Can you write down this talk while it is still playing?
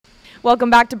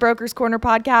Welcome back to Brokers Corner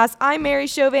Podcast. I'm Mary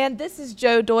Chauvin. This is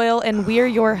Joe Doyle, and we're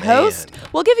your host.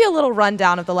 We'll give you a little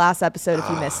rundown of the last episode if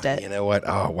you missed it. You know what?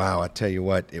 Oh, wow. I tell you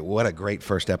what a great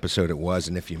first episode it was.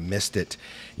 And if you missed it,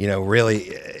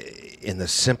 really, in the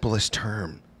simplest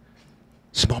term,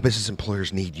 small business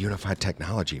employers need unified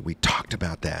technology. We talked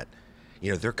about that.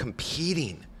 They're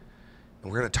competing.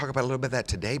 And we're going to talk about a little bit of that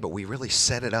today, but we really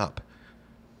set it up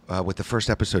with the first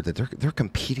episode that they're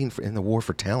competing in the war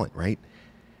for talent, right?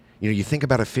 You think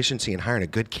about efficiency and hiring, a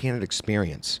good candidate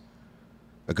experience,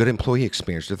 a good employee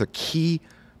experience. They're the key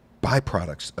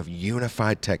byproducts of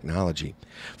unified technology.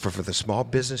 For the small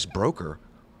business broker,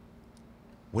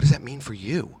 what does that mean for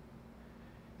you?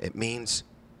 It means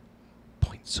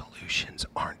point solutions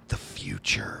aren't the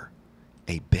future.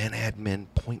 A Ben Admin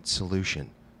point solution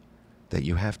that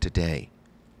you have today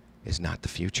is not the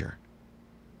future.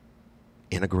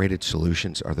 Integrated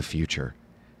solutions are the future.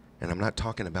 And I'm not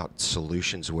talking about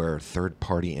solutions where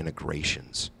third-party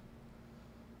integrations,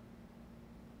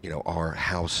 are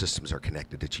how systems are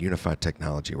connected. It's unified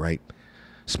technology, right?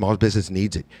 Small business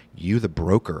needs it. You, the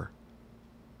broker,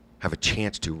 have a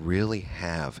chance to really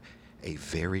have a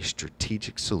very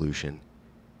strategic solution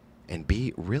and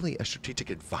be really a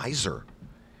strategic advisor.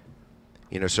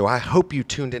 So I hope you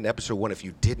tuned in to episode 1. If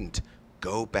you didn't,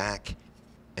 go back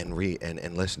and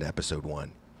listen to episode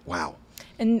 1. Wow.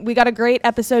 And we got a great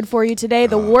episode for you today.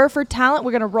 The War for Talent.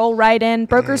 We're going to roll right in.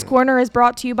 Brokers Corner is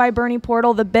brought to you by Bernie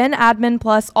Portal, the Ben Admin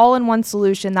Plus all-in-one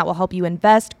solution that will help you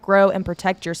invest, grow, and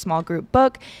protect your small group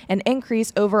book and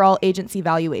increase overall agency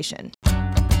valuation.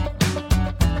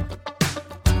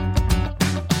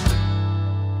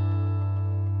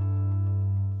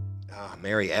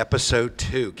 Mary, episode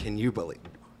 2. Can you believe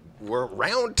we're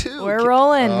round 2? We're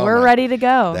rolling. We're ready to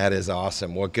go. That is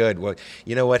awesome. Well, good. Well,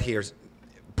 you know what? Here's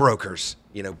brokers.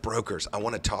 Brokers, I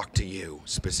want to talk to you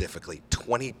specifically.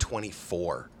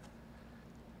 2024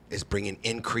 is bringing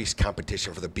increased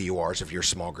competition for the BORs of your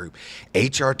small group.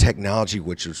 HR technology,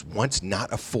 which was once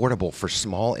not affordable for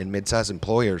small and mid-sized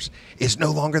employers, is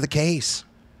no longer the case.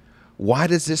 Why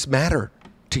does this matter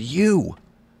to you?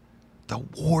 The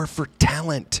war for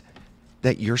talent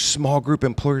that your small group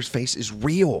employers face is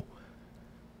real.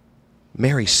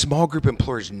 Mary, small group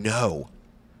employers know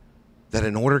that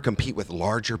in order to compete with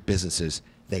larger businesses,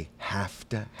 they have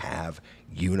to have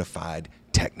unified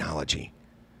technology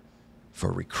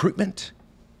for recruitment,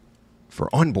 for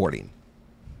onboarding.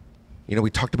 We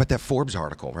talked about that Forbes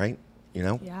article, right?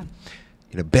 Yeah.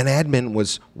 Ben Admin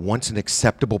was once an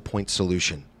acceptable point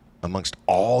solution amongst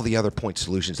all the other point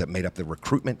solutions that made up the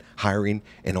recruitment, hiring,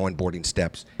 and onboarding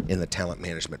steps in the talent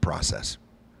management process,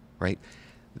 right?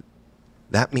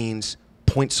 That means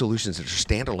point solutions that are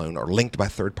standalone or linked by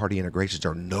third-party integrations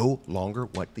are no longer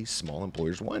what these small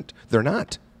employers want. They're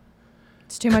not.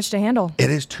 It's too much to handle. It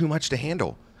is too much to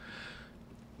handle.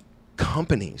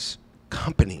 Companies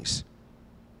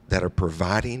that are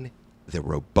providing the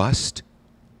robust,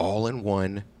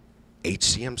 all-in-one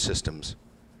HCM systems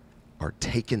are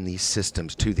taking these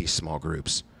systems to these small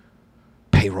groups.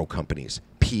 Payroll companies,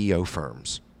 PEO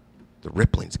firms, the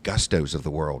Ripplings, Gustos of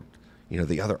the world,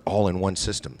 the other all-in-one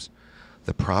systems.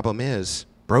 The problem is,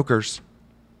 brokers,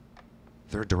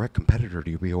 they're a direct competitor to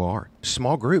your BOR.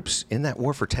 Small groups in that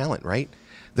war for talent, right?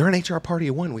 They're an HR party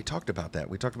of one. We talked about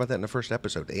that. We talked about that in the first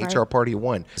episode, the HR party of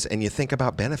one. And you think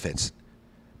about benefits.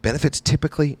 Benefits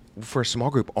typically for a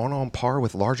small group aren't on par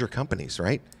with larger companies,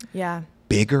 right? Yeah.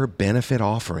 Bigger benefit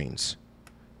offerings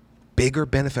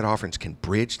can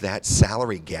bridge that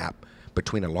salary gap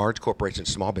between a large corporation and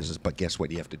small business. But guess what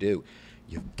you have to do?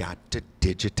 You've got to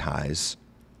digitize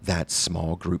that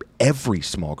small group, every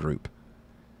small group,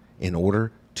 in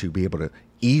order to be able to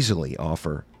easily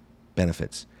offer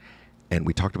benefits. And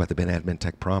we talked about the Ben Admin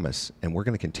Tech Promise, and we're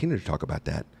going to continue to talk about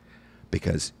that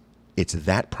because it's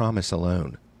that promise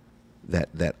alone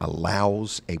that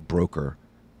allows a broker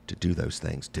to do those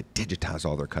things, to digitize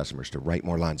all their customers, to write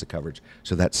more lines of coverage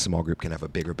so that small group can have a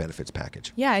bigger benefits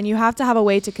package. Yeah, and you have to have a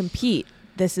way to compete.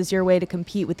 This is your way to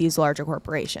compete with these larger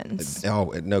corporations.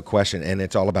 Oh, no question. And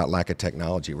it's all about lack of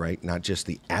technology, right? Not just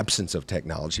the absence of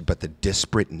technology, but the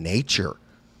disparate nature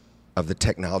of the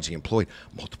technology employed.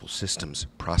 Multiple systems,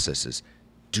 processes,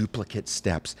 duplicate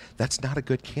steps. That's not a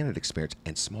good candidate experience.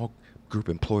 And small group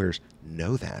employers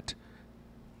know that.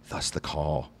 Thus the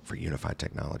call for unified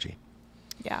technology.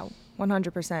 Yeah,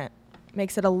 100%.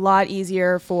 Makes it a lot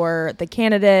easier for the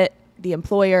candidate, the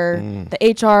employer, the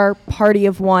HR party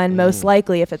of one, most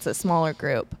likely if it's a smaller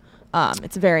group.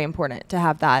 It's very important to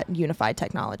have that unified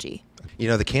technology.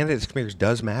 The candidate experience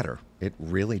does matter. It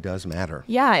really does matter.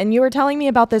 Yeah, and you were telling me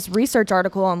about this research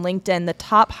article on LinkedIn, the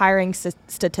top hiring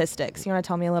statistics. You want to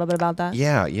tell me a little bit about that?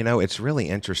 Yeah, it's really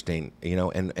interesting,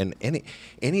 and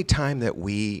any time that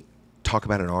we talk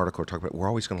about an article, we're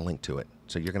always going to link to it.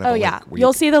 So you're going to have a link where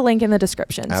you'll see the link in the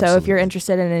description. So if you're Absolutely.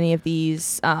 interested in any of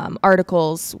these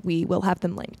articles, we will have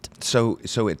them linked. So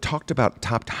it talked about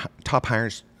top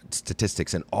hiring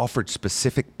statistics and offered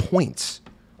specific points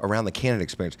around the candidate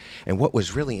experience. And what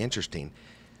was really interesting,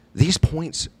 these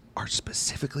points are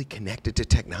specifically connected to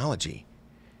technology.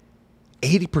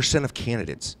 80% of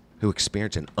candidates who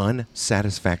experience an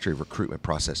unsatisfactory recruitment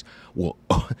process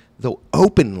they'll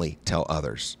openly tell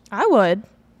others. I would.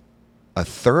 A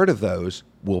third of those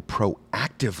will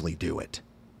proactively do it.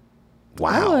 Wow.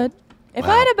 I would. If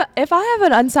Wow. if I have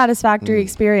an unsatisfactory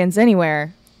experience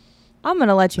anywhere, I'm going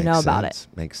to let you know Makes about sense.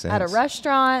 it. Makes sense. At a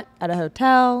restaurant, at a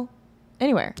hotel,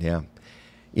 anywhere. Yeah.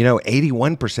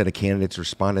 81% of candidates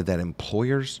responded that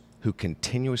employers who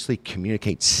continuously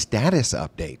communicate status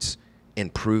updates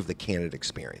improve the candidate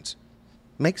experience.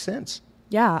 Makes sense.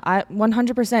 Yeah,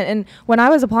 100%. And when I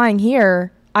was applying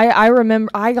here, I remember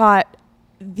I got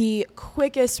the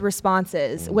quickest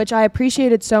responses, which I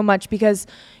appreciated so much because,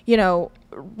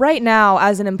 right now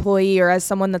as an employee or as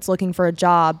someone that's looking for a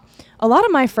job, a lot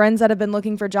of my friends that have been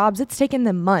looking for jobs, it's taken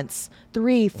them months,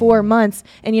 3-4 months.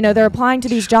 And, they're applying to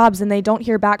these jobs and they don't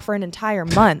hear back for an entire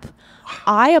month.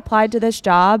 I applied to this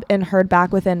job and heard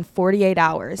back within 48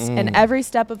 hours. And every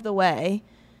step of the way,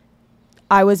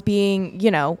 I was being,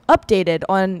 updated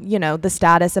on, the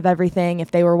status of everything,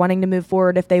 if they were wanting to move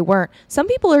forward, if they weren't. Some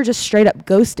people are just straight up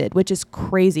ghosted, which is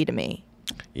crazy to me.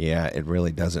 Yeah, it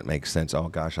really doesn't make sense. Oh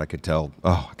gosh, I could tell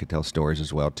stories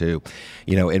as well too.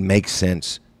 It makes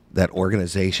sense that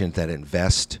organizations that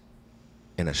invest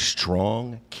in a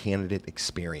strong candidate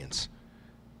experience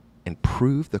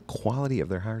improve the quality of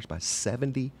their hires by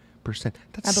 70%.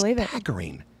 That's I believe it.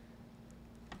 staggering.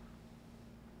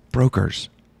 Brokers,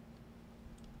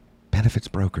 benefits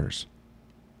brokers,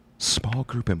 small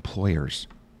group employers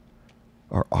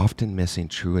are often missing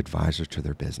true advisors to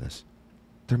their business.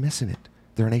 They're missing it.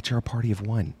 They're an HR party of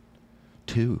 1,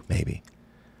 2, maybe.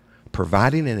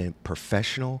 Providing a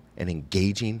professional and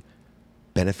engaging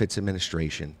benefits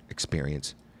administration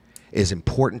experience is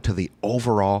important to the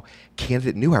overall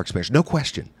candidate new hire experience. No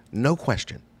question.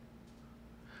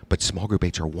 But small group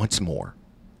HR wants more,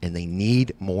 and they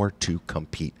need more to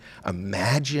compete.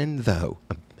 Imagine that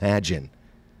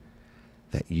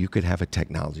you could have a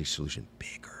technology solution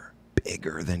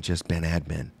bigger than just Ben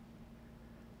Admin,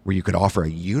 where you could offer a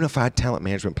unified talent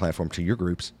management platform to your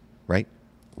groups, right?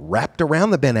 Wrapped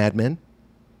around the Ben Admin,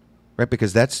 right?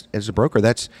 Because that's, as a broker,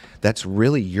 that's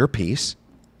really your piece.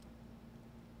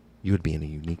 You would be in a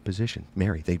unique position.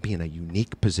 Mary, they'd be in a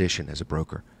unique position as a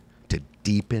broker to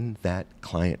deepen that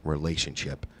client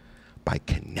relationship by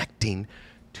connecting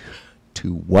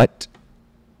to what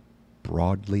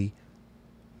broadly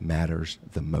matters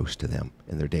the most to them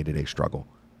in their day-to-day struggle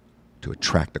to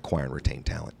attract, acquire, and retain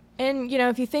talent. And,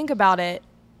 if you think about it,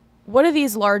 what do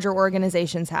these larger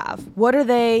organizations have? What are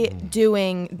they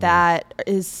doing that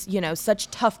is,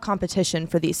 such tough competition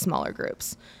for these smaller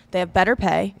groups? They have better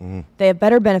pay, they have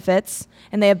better benefits,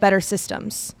 and they have better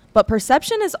systems. But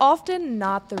perception is often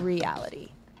not the reality.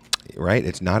 Right?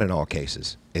 It's not in all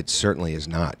cases. It certainly is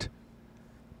not.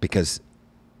 Because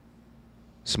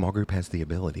small group has the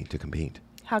ability to compete.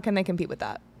 How can they compete with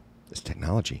that? It's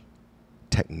technology.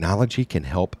 Technology can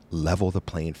help level the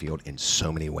playing field in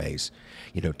so many ways.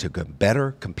 To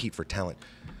better compete for talent.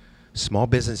 Small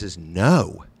businesses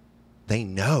know they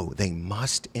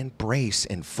must embrace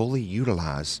and fully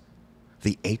utilize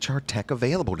the HR tech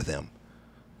available to them.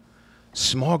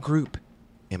 Small group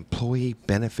employee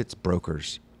benefits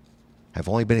brokers have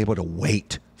only been able to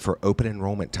wait for open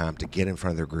enrollment time to get in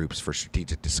front of their groups for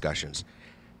strategic discussions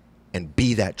and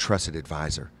be that trusted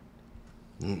advisor.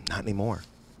 Not anymore.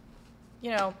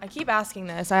 I keep asking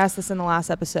this. I asked this in the last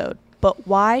episode. But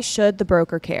why should the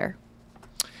broker care?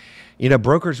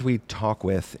 Brokers we talk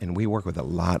with, and we work with a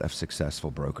lot of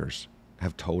successful brokers,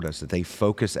 have told us that they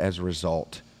focus as a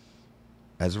result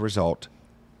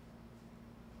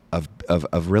of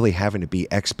really having to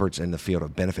be experts in the field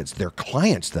of benefits. Their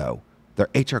clients, though, their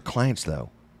HR clients,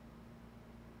 though,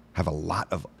 have a lot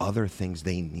of other things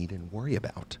they need and worry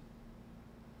about.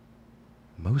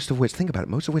 Most of which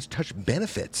touch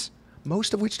benefits.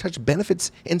 Most of which touch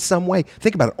benefits in some way.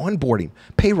 Think about it. Onboarding,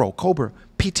 payroll, COBRA,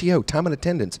 PTO, time and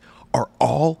attendance are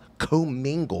all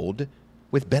commingled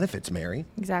with benefits, Mary.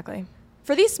 Exactly.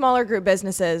 For these smaller group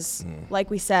businesses,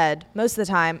 like we said, most of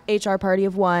the time, HR party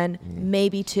of 1,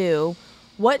 maybe 2.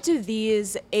 What do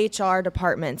these HR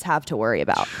departments have to worry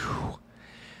about?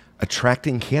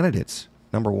 Attracting candidates,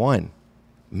 number one.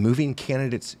 Moving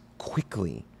candidates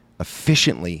quickly,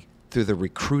 efficiently through the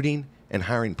recruiting and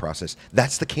hiring process.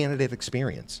 That's the candidate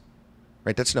experience,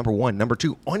 right? That's number one. Number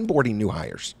two, onboarding new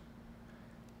hires.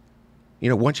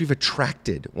 Once you've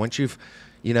attracted,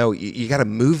 you got to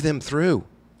move them through,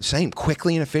 same,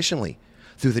 quickly and efficiently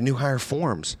through the new hire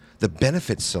forms, the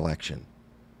benefits selection.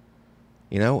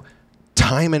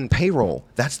 Time and payroll,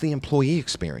 that's the employee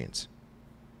experience.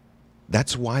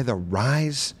 That's why the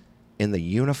rise in the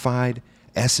unified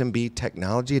SMB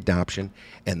technology adoption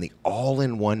and the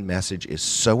all-in-one message is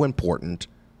so important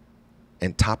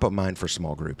and top of mind for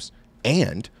small groups.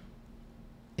 And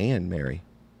Mary,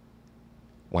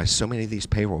 why so many of these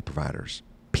payroll providers,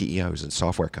 PEOs, and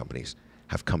software companies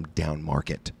have come down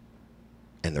market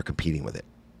and they're competing with it.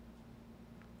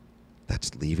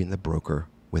 That's leaving the broker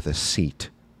with a seat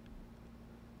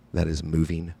that is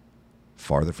moving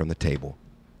farther from the table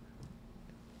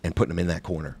and putting them in that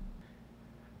corner.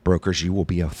 Brokers, you will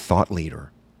be a thought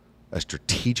leader, a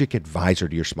strategic advisor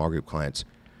to your small group clients.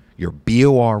 Your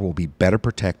BOR will be better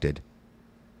protected,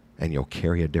 and you'll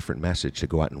carry a different message to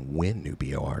go out and win new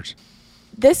BORs.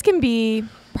 This can be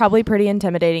probably pretty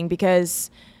intimidating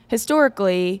because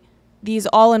historically, these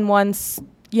all-in-one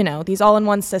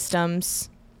systems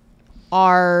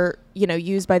are,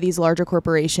 used by these larger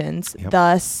corporations. Yep.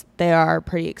 Thus, they are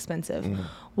pretty expensive.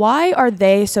 Why are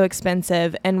they so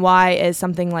expensive, and why is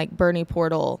something like Bernie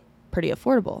Portal pretty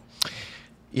affordable?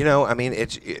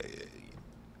 It's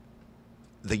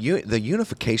the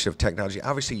unification of technology.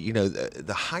 Obviously,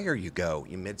 the higher you go,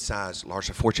 you mid-size, large,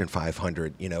 Fortune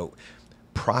 500,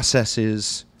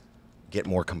 processes get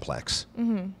more complex,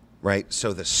 right?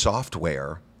 So the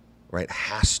software, right,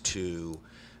 has to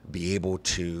be able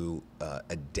to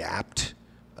adapt,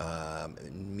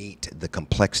 meet the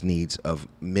complex needs of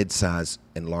mid-size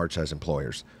and large-size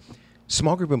employers.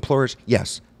 Small group employers,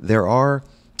 yes, there are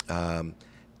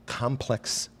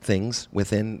complex things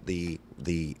within the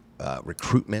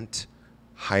recruitment,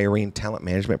 hiring, talent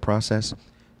management process,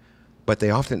 but they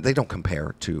don't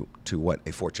compare to what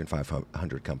a Fortune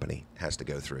 500 company has to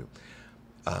go through.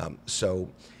 So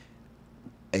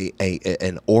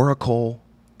an Oracle,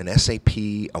 an SAP,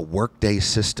 a Workday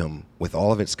system with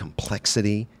all of its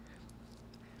complexity,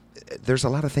 there's a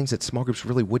lot of things that small groups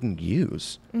really wouldn't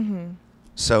use.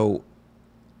 So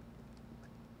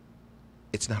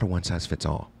it's not a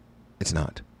one-size-fits-all. It's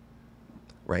not,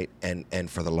 right? And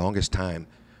for the longest time,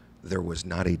 there was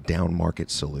not a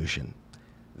down-market solution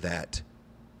that,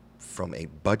 from a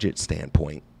budget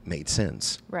standpoint, made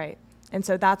sense. Right. And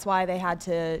so that's why they had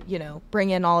to,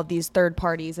 bring in all of these third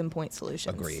parties and point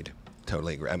solutions. Agreed.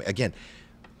 Totally agree. Again,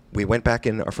 we went back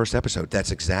in our first episode.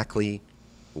 That's exactly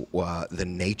the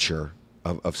nature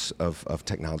of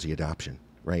technology adoption,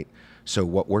 right? So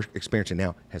what we're experiencing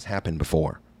now has happened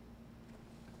before.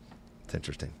 It's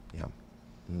interesting. Yeah.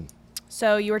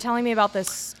 So you were telling me about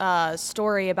this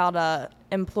story about a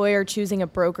employer choosing a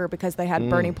broker because they had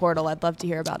Bernie Portal. I'd love to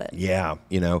hear about it. Yeah.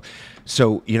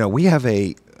 So we have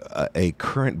a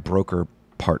current broker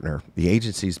partner. The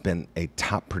agency's been a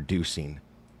top producing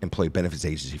employee benefits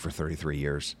agency for 33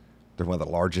 years. They're one of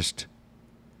the largest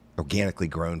organically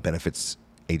grown benefits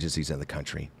agencies in the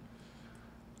country.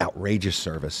 Outrageous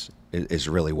service is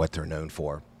really what they're known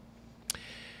for.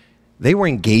 They were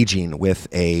engaging with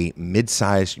a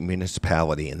mid-sized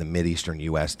municipality in the Mideastern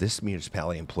U.S. This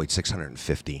municipality employed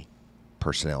 650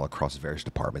 personnel across various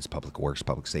departments, public works,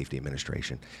 public safety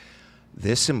administration.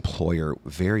 This employer,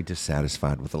 very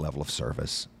dissatisfied with the level of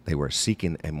service. They were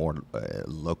seeking a more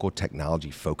local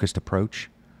technology-focused approach.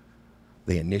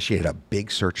 They initiated a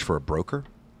big search for a broker.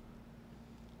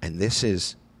 And this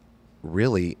is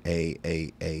really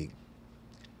a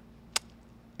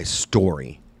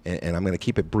story. And I'm going to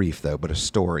keep it brief, though, but a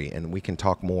story. And we can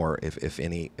talk more if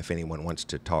anyone wants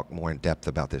to talk more in depth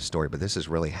about this story. But this is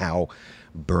really how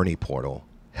Bernie Portal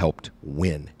helped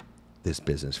win this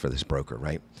business for this broker,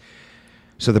 right?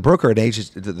 So the broker at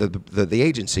agency, the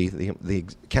agency, the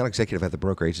account executive at the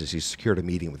broker agency secured a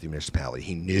meeting with the municipality.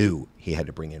 He knew he had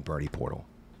to bring in Bernie Portal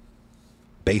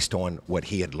based on what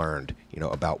he had learned,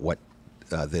 about what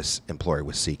this employer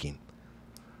was seeking.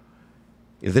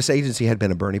 This agency had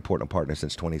been a Bernie Portal partner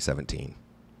since 2017.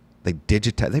 They've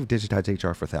digitized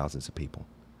HR for thousands of people,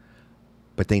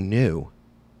 but they knew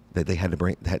that they had to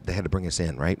bring us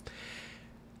in, right?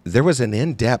 There was an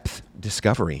in-depth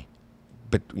discovery,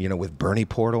 but with Bernie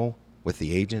Portal, with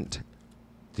the agent,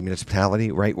 the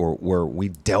municipality, right, where we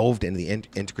delved into the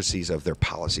intricacies of their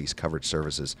policies, covered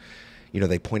services.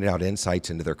 They pointed out insights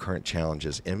into their current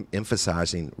challenges,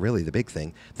 emphasizing really the big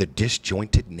thing, the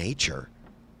disjointed nature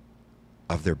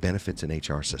of their benefits and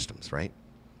HR systems, right?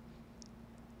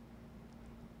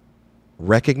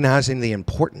 recognizing the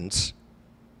importance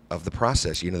of the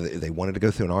process. You know, they wanted to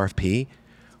go through an RFP.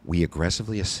 We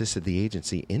aggressively assisted the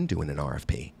agency in doing an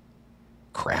RFP.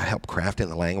 Help crafting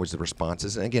the language, the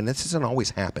responses. And again, this doesn't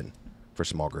always happen for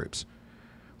small groups,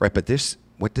 right? But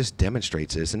what this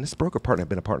demonstrates is, and this broker partner have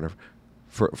been a partner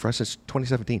for us since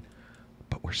 2017,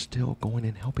 but we're still going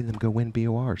and helping them go win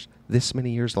BORs this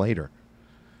many years later.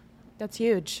 That's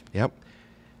huge. Yep.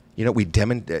 You know, we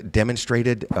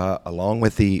demonstrated along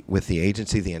with the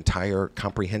agency the entire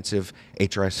comprehensive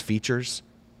HRS features,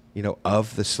 you know,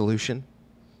 of the solution.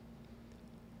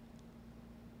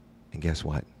 And guess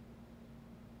what?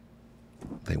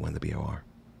 They won the BOR.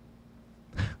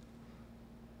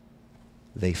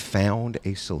 They found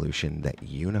a solution that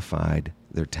unified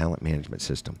their talent management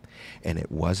system. And it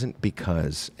wasn't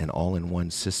because an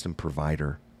all-in-one system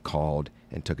provider called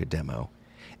and took a demo.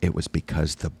 It was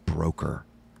because the broker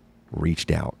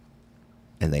reached out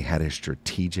and they had a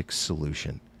strategic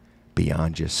solution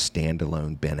beyond just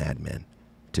standalone Ben admin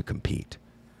to compete.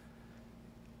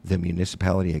 The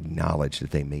municipality acknowledged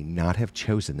that they may not have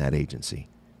chosen that agency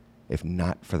if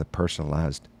not for the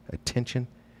personalized attention,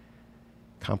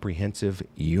 comprehensive,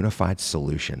 unified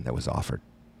solution that was offered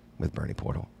with Bernie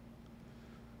Portal.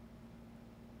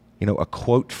 You know, a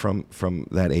quote from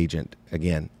that agent,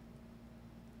 again,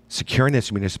 securing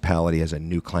this municipality as a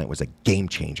new client was a game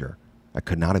changer. I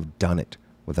could not have done it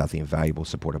without the invaluable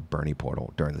support of Bernie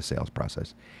Portal during the sales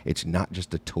process. It's not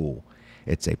just a tool.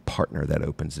 It's a partner that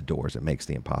opens the doors and makes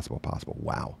the impossible possible.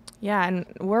 Wow. Yeah, and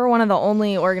we're one of the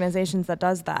only organizations that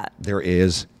does that. There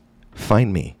is,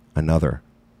 find me another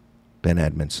Ben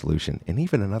admin solution and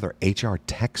even another HR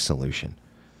tech solution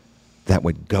that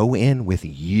would go in with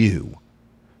you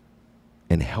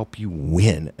and help you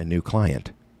win a new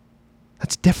client.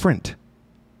 That's different.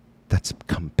 That's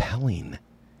compelling.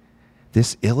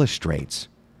 This illustrates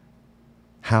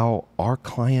how our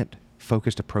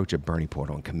client-focused approach at Bernie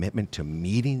Portal and commitment to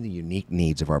meeting the unique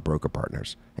needs of our broker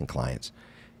partners and clients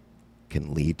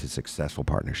can lead to successful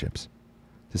partnerships.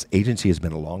 This agency has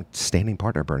been a long-standing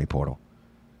partner of Bernie Portal,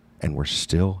 and we're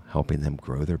still helping them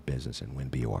grow their business and win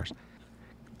BORs.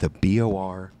 The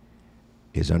BOR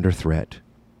is under threat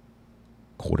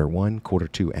Q1,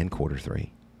 Q2, and Q3.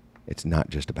 It's not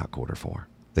just about Q4.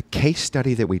 The case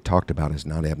study that we talked about is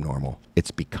not abnormal.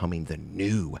 It's becoming the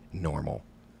new normal.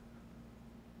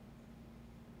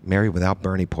 Mary, without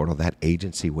Bernie Portal, that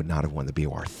agency would not have won the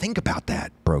BOR. Think about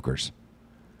that, brokers.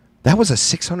 That was a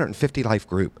 650 life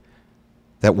group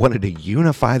that wanted to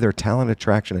unify their talent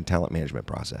attraction and talent management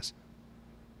process.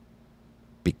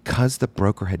 Because the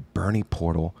broker had Bernie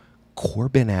Portal, core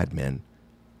Ben admin,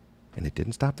 and it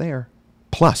didn't stop there.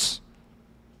 Plus,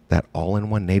 that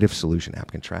all-in-one native solution,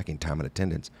 applicant tracking, time and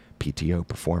attendance, PTO,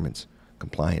 performance,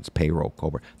 compliance, payroll,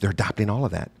 COBRA. They're adopting all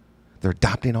of that.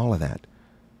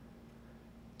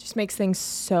 Just makes things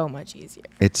so much easier.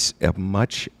 It's a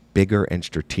much bigger and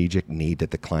strategic need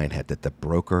that the client had that the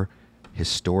broker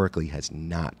historically has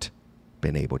not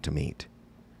been able to meet.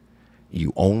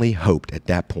 You only hoped at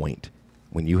that point,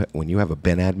 when you have a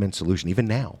Ben admin solution, even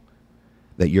now,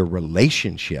 that your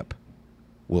relationship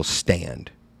will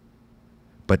stand.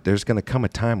 But there's going to come a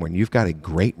time when you've got a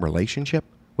great relationship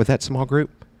with that small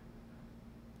group,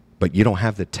 but you don't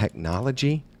have the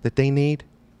technology that they need.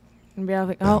 And be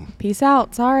like, oh, peace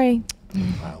out. Sorry.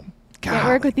 Wow. Can't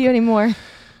work with you anymore.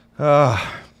 But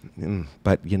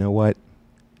you know what?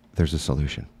 There's a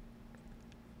solution.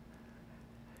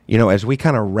 You know, as we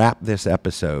kind of wrap this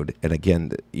episode, and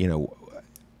again, you know,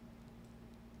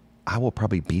 I will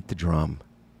probably beat the drum.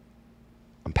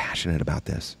 I'm passionate about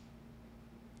this.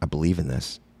 I believe in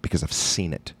this because I've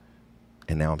seen it,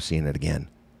 and now I'm seeing it again.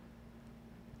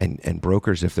 And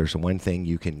brokers, if there's one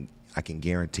thing I can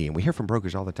guarantee, and we hear from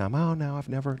brokers all the time, oh, no, I've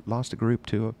never lost a group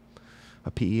to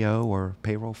a PEO or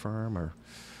payroll firm or,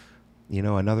 you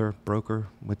know, another broker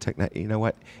with tech. You know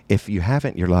what? If you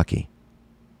haven't, you're lucky.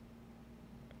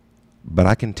 But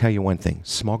I can tell you one thing.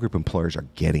 Small group employers are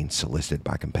getting solicited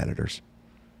by competitors.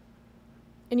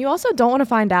 And you also don't want to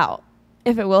find out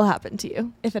if it will happen to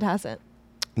you, if it hasn't.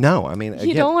 No, I mean,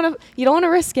 you don't want to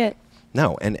risk it.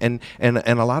 No, and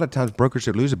a lot of times brokers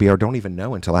who lose a BR don't even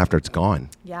know until after it's gone.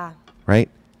 Yeah. Right?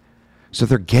 So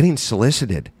they're getting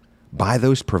solicited by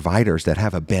those providers that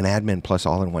have a Ben admin plus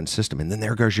all-in-one system, and then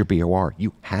there goes your BOR.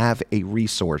 You have a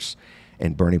resource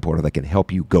in Bernie Portal that can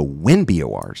help you go win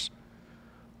BORs.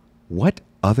 What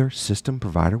other system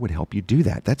provider would help you do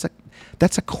that? That's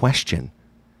a question.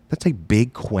 That's a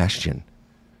big question.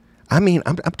 I mean,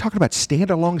 I'm talking about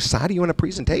stand alongside of you in a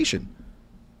presentation.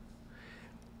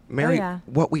 Mary,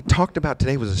 What we talked about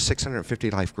today was a 650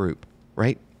 life group,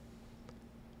 right?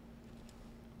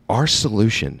 Our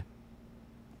solution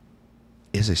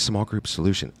is a small group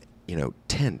solution.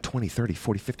 10, 20, 30,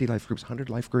 40, 50 life groups, 100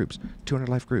 life groups, 200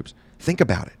 life groups. Think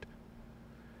about it.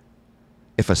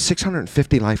 If a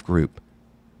 650 life group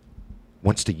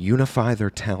wants to unify their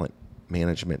talent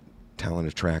management, talent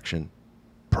attraction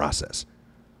process,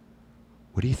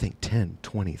 what do you think 10,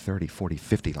 20, 30, 40,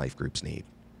 50 life groups need?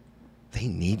 They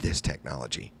need this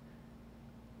technology.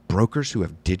 Brokers who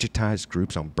have digitized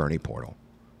groups on Bernie Portal,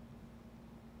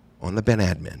 on the Ben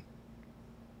Admin,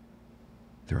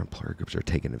 their employer groups are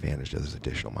taking advantage of those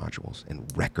additional modules in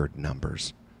record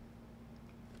numbers.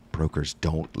 Brokers,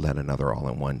 don't let another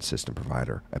all-in-one system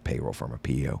provider, a payroll firm, a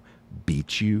PEO,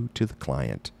 beat you to the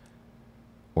client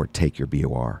or take your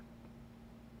BOR.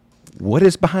 What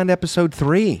is behind episode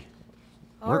 3?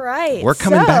 All right. We're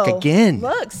coming back again.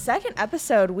 Look, second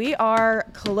episode. We are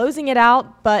closing it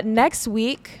out, but next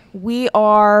week we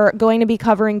are going to be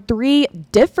covering 3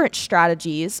 different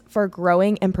strategies for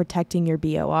growing and protecting your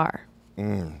BOR.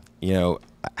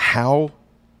 How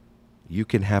you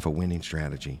can have a winning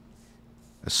strategy,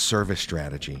 a service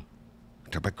strategy.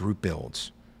 Talk about group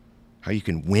builds. How you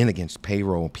can win against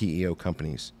payroll and PEO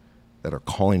companies that are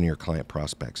calling your client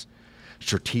prospects.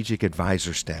 Strategic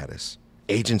advisor status.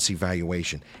 Agency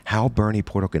valuation. How Bernie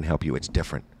Portal can help you. It's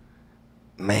different.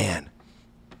 Man,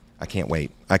 I can't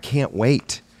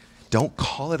wait. Don't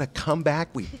call it a comeback.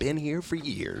 We've been here for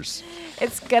years.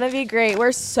 It's going to be great.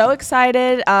 We're so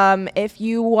excited. If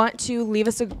you want to leave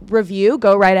us a review,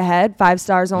 go right ahead. 5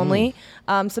 stars only.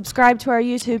 Subscribe to our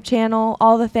YouTube channel,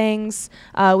 all the things.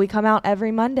 We come out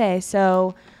every Monday,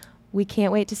 so we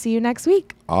can't wait to see you next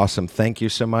week. Awesome. Thank you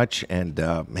so much. And,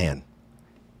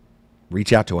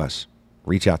 reach out to us.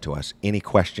 Any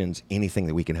questions, anything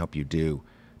that we can help you do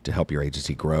to help your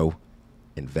agency grow,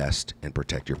 invest, and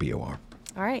protect your BOR.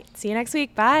 All right. See you next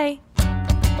week. Bye.